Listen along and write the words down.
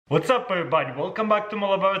What's up everybody, welcome back to my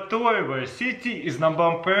laboratory where safety is number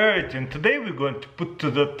one priority, and today we're going to put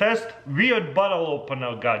to the test weird bottle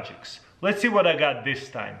opener gadgets. Let's see what I got this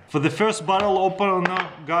time. For the first bottle opener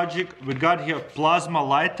gadget, we got here plasma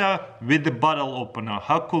lighter with the bottle opener.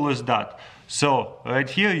 How cool is that? So right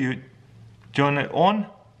here you turn it on,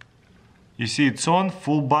 you see it's on,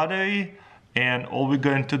 full battery, and all we're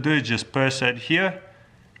going to do is just press it here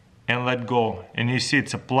and let go, and you see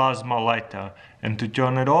it's a plasma lighter, and to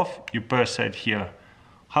turn it off you press it here.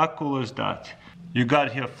 How cool is that? You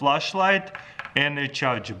got here flashlight and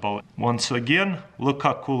rechargeable. Once again, look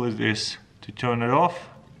how cool it is. To turn it off,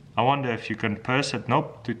 I wonder if you can press it.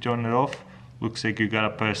 Nope. To turn it off, looks like you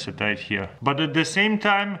gotta press it right here. But at the same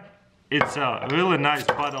time, it's a really nice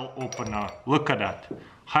bottle opener. Look at that.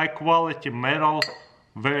 High quality metal,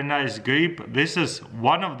 very nice grip. This is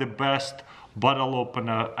one of the best bottle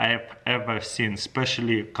opener I've ever seen,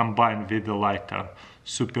 especially combined with the lighter.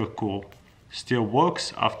 Super cool. Still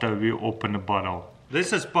works after we open a bottle.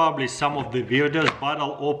 This is probably some of the weirdest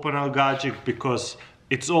bottle opener gadget because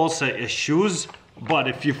it's also a shoes, but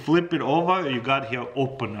if you flip it over, you got here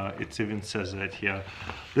opener. It even says right here.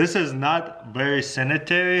 This is not very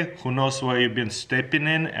sanitary. Who knows where you've been stepping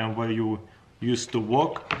in and where you used to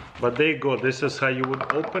walk. But there you go. This is how you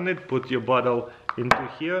would open it. Put your bottle into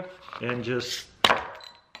here and just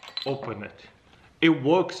open it. It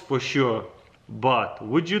works for sure, but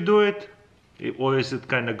would you do it? Or is it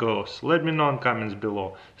kind of gross? Let me know in comments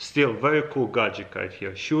below. Still, very cool gadget right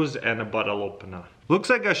here. Shoes and a bottle opener. Looks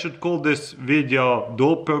like I should call this video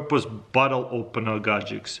dual purpose bottle opener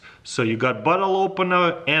gadgets. So you got bottle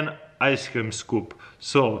opener and ice cream scoop.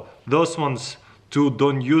 So those ones two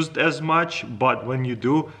don't used as much, but when you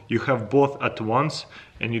do, you have both at once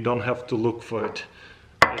and you don't have to look for it.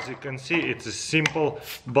 As you can see, it's a simple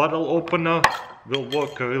bottle opener, will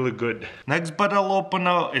work really good. Next bottle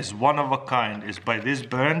opener is one of a kind. It's by this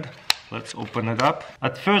brand. Let's open it up.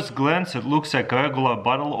 At first glance, it looks like a regular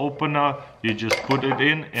bottle opener. You just put it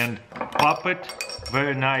in and pop it.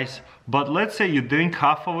 Very nice. But let's say you drink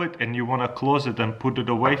half of it and you want to close it and put it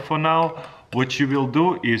away for now. What you will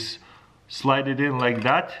do is slide it in like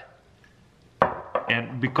that.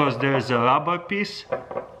 And because there is a rubber piece,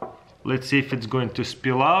 let's see if it's going to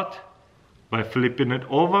spill out. By flipping it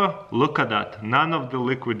over, look at that. None of the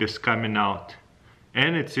liquid is coming out.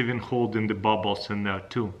 And it's even holding the bubbles in there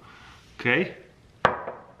too. Okay.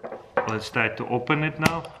 Let's try to open it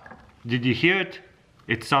now. Did you hear it?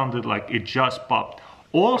 It sounded like it just popped.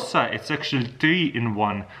 Also, it's actually 3 in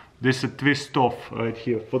 1. There's a twist off right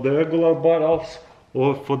here for the regular bottles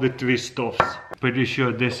or for the twist offs. Pretty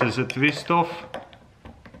sure this is a twist off.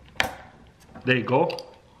 There you go.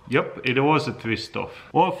 Yep, it was a twist off.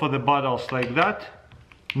 Or for the bottles like that.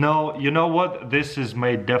 No, you know what? This is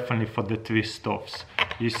made definitely for the twist offs.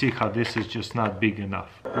 You see how this is just not big enough.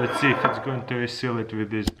 Let's see if it's going to reseal it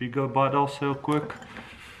with these bigger bottles real quick.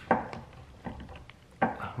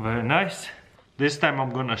 Very nice. This time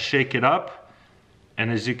I'm gonna shake it up.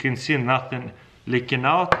 And as you can see, nothing leaking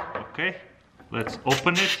out. Okay, let's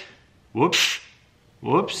open it. Whoops.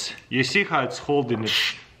 Whoops. You see how it's holding it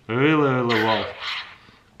really well.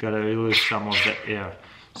 Gotta release some of the air.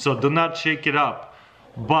 So do not shake it up.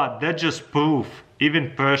 But that just proof, even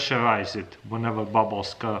pressurize it whenever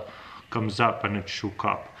bubbles comes up and it shook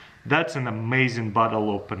up. That's an amazing bottle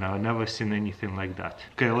opener. I've never seen anything like that.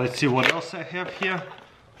 Okay, let's see what else I have here.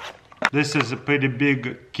 This is a pretty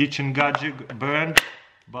big kitchen gadget brand.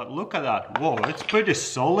 But look at that. Whoa, it's pretty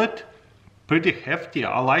solid. Pretty hefty.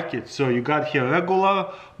 I like it. So you got here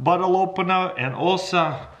regular bottle opener and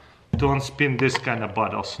also don't spin this kind of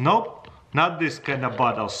bottles. Nope, not this kind of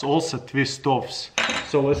bottles. Also twist offs.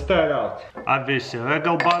 So let's try it out. Obviously,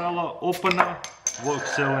 regular bottle opener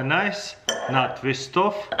works really nice. Not twist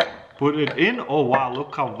off. Put it in. Oh wow,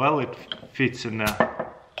 look how well it fits in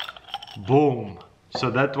there. Boom. So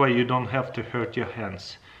that way you don't have to hurt your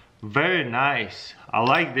hands. Very nice. I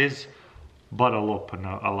like this bottle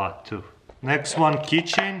opener a lot too. Next one,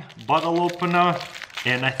 keychain bottle opener.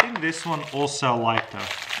 And I think this one also a lighter.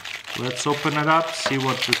 Let's open it up, see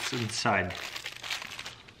what is inside.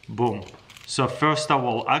 Boom. So first of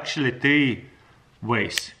all, actually 3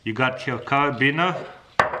 ways. You got here carabiner,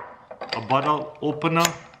 a bottle opener.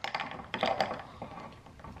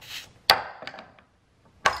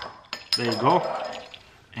 There you go.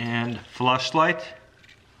 And flashlight.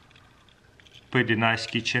 Pretty nice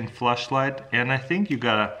keychain flashlight. And I think you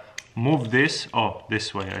gotta move this,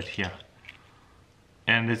 this way right here.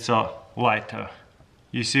 And it's a lighter.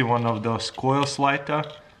 You see one of those coils lighter.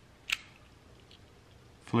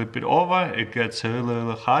 Flip it over, it gets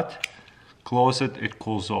really hot. Close it, it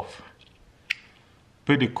cools off.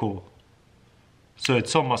 Pretty cool. So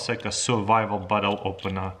it's almost like a survival bottle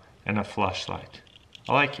opener and a flashlight.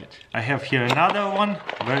 I like it. I have here another one,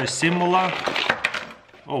 very similar.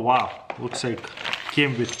 Oh wow, looks like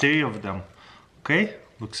came with 3 of them. Okay,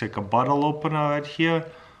 looks like a bottle opener right here.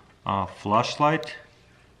 Flashlight.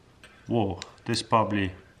 Whoa, this is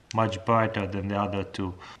probably much brighter than the other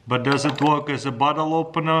 2. But does it work as a bottle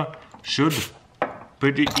opener? Should.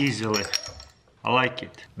 Pretty easily. I like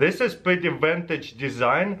it. This is pretty vintage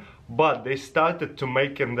design, but they started to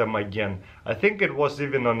making them again. I think it was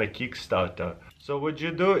even on a Kickstarter. So what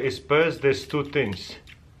you do is press these 2 things.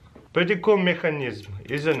 Pretty cool mechanism,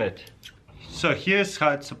 isn't it? So here's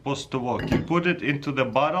how it's supposed to work. You put it into the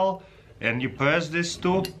bottle and you press these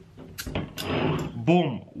 2.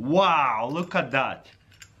 Boom. Wow, look at that.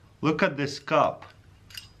 Look at this cup.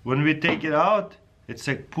 When we take it out, it's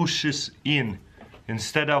like pushes in.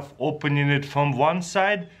 Instead of opening it from one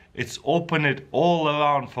side, it's open it all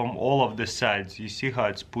around from all of the sides. You see how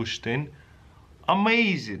it's pushed in?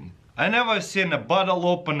 Amazing. I never seen a bottle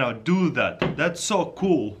opener do that. That's so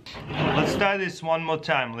cool. Let's try this one more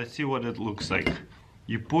time. Let's see what it looks like.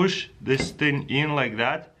 You push this thing in like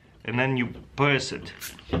that and then you press it.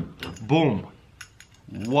 Boom.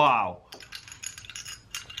 Wow.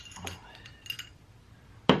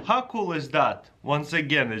 How cool is that? Once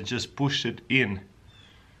again, it just pushed it in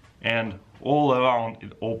and all around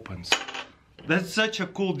it opens. That's such a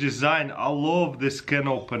cool design. I love this can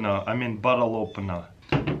opener, bottle opener.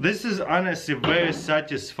 This is honestly very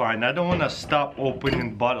satisfying. I don't want to stop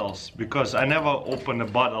opening bottles because I never opened a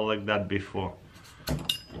bottle like that before.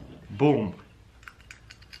 Boom.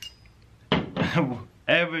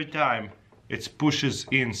 Every time it pushes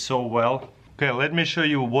in so well. Okay, let me show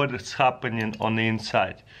you what is happening on the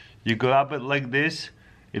inside. You grab it like this,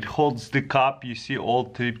 it holds the cup. You see all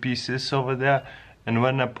 3 pieces over there, and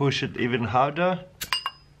when I push it even harder,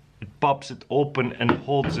 it pops it open and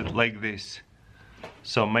holds it like this.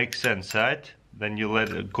 So makes sense, right? Then you let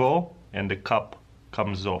it go and the cup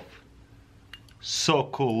comes off. So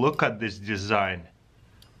cool. Look at this design.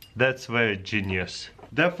 That's very genius.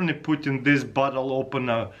 Definitely putting this bottle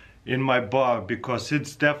opener in my bar because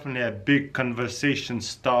it's definitely a big conversation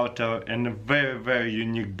starter and a very, very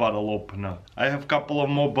unique bottle opener. I have a couple of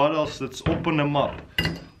more bottles. Let's open them up.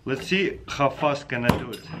 Let's see how fast can I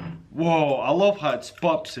do it. Whoa, I love how it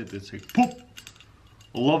pops it. It's like poop.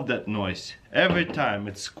 I love that noise. Every time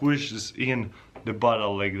it squishes in the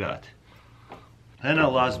bottle like that. And a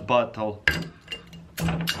last bottle.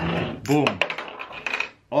 Boom.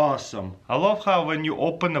 Awesome. I love how when you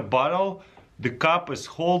open a bottle, the cup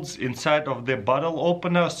holds inside of the bottle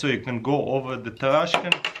opener, so you can go over the trash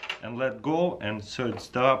can and let go, and so it's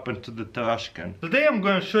drop into the trash can. Today I'm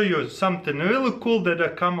going to show you something really cool that I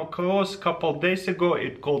come across a couple days ago.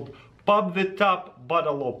 It's called Pop the Top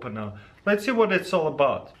Bottle Opener. Let's see what it's all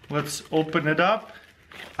about. Let's open it up.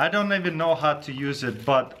 I don't even know how to use it,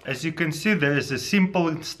 but as you can see there is a simple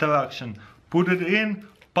instruction. Put it in,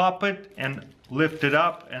 pop it and lift it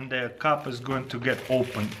up, and the cup is going to get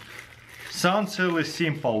opened. Sounds really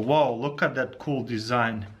simple. Wow, look at that cool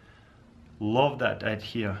design. Love that right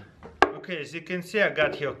here. Okay, as you can see I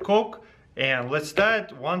got here Coke, and let's try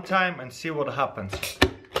it one time and see what happens.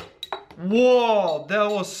 Whoa, that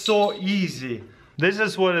was so easy. This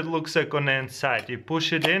is what it looks like on the inside. You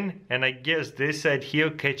push it in and I guess this side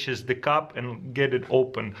here catches the cup and get it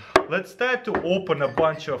open. Let's try to open a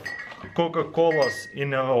bunch of Coca-Colas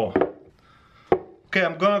in a row. Okay,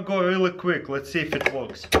 I'm gonna go really quick. Let's see if it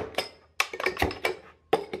works.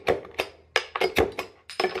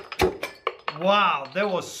 Wow, that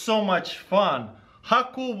was so much fun. How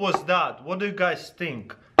cool was that? What do you guys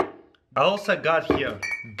think? I also got here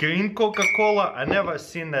green Coca-Cola. I never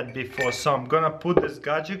seen that before, so I'm gonna put this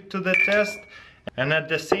gadget to the test and at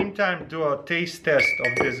the same time do a taste test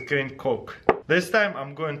of this green Coke. This time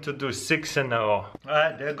I'm going to do 6 in a row.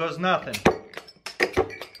 Alright, there goes nothing.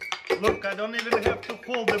 Look, I don't even have to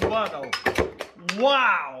hold the bottle.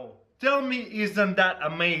 Wow! Tell me, isn't that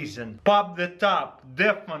amazing? Pop the top,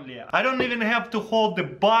 definitely. I don't even have to hold the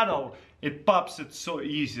bottle. It pops it so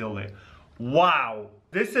easily. Wow!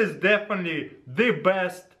 This is definitely the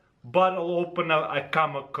best bottle opener I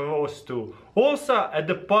come across to. Also, at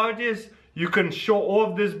the parties, you can show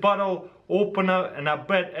off this bottle opener and I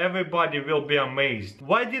bet everybody will be amazed.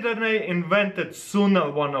 Why didn't I invent it sooner,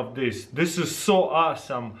 one of these? This is so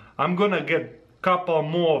awesome. I'm gonna get a couple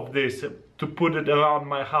more of this to put it around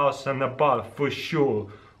my house and the bar for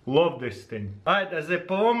sure. Love this thing. Alright, as I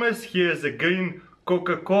promised, here's a green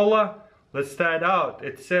Coca-Cola. Let's try it out.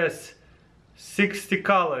 It says 60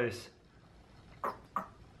 calories.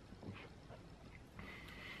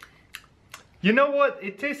 You know what?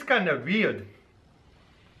 It tastes kind of weird.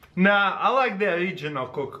 Nah, I like the original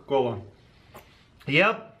Coca-Cola.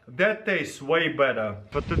 Yep, that tastes way better.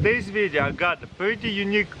 For today's video, I got a pretty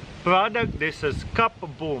unique product. This is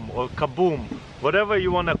Kaboom or Kaboom, whatever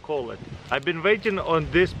you wanna call it. I've been waiting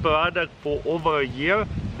on this product for over a year.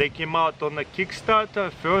 They came out on a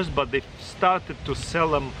Kickstarter first, but they started to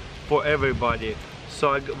sell them for everybody.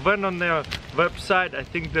 So I went on their website. I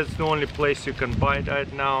think that's the only place you can buy it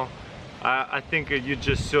right now. I think you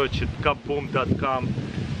just search it, kaboom.com,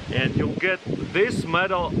 and you'll get this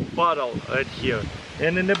metal bottle right here.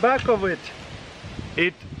 And in the back of it,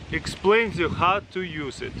 it explains you how to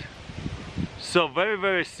use it. So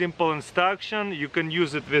very simple instruction. You can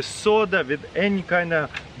use it with soda, with any kind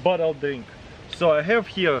of bottled drink. So I have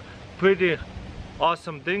here pretty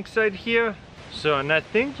awesome drinks right here. So, and I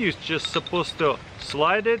think you're just supposed to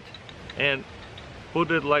slide it and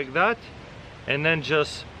put it like that, and then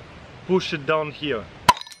just push it down here.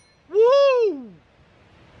 Woo!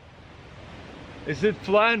 Is it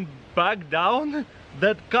flying back down?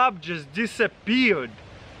 That cup just disappeared.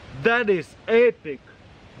 That is epic.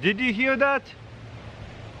 Did you hear that?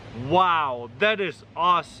 Wow, that is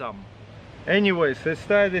awesome. Anyways, let's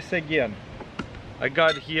try this again. I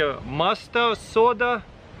got here mustard soda.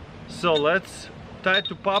 So let's try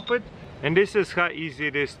to pop it. And this is how easy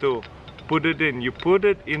it is to put it in. You put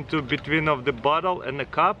it into between of the bottle and the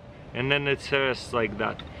cup, and then it serves like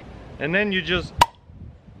that. And then you just...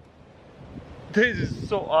 This is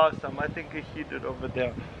so awesome. I think I hit it over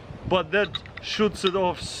there. But that shoots it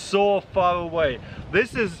off so far away.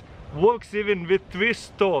 This is works even with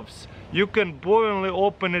twist stoves. You can boringly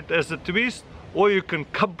open it as a twist, or you can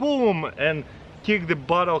kaboom and kick the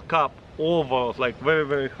bottle cap over like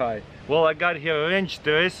very high. Well, I got here orange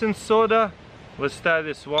dressing soda. Let's try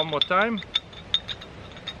this one more time.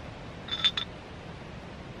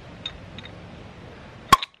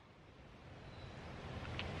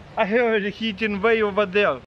 I heard it hitting way over there.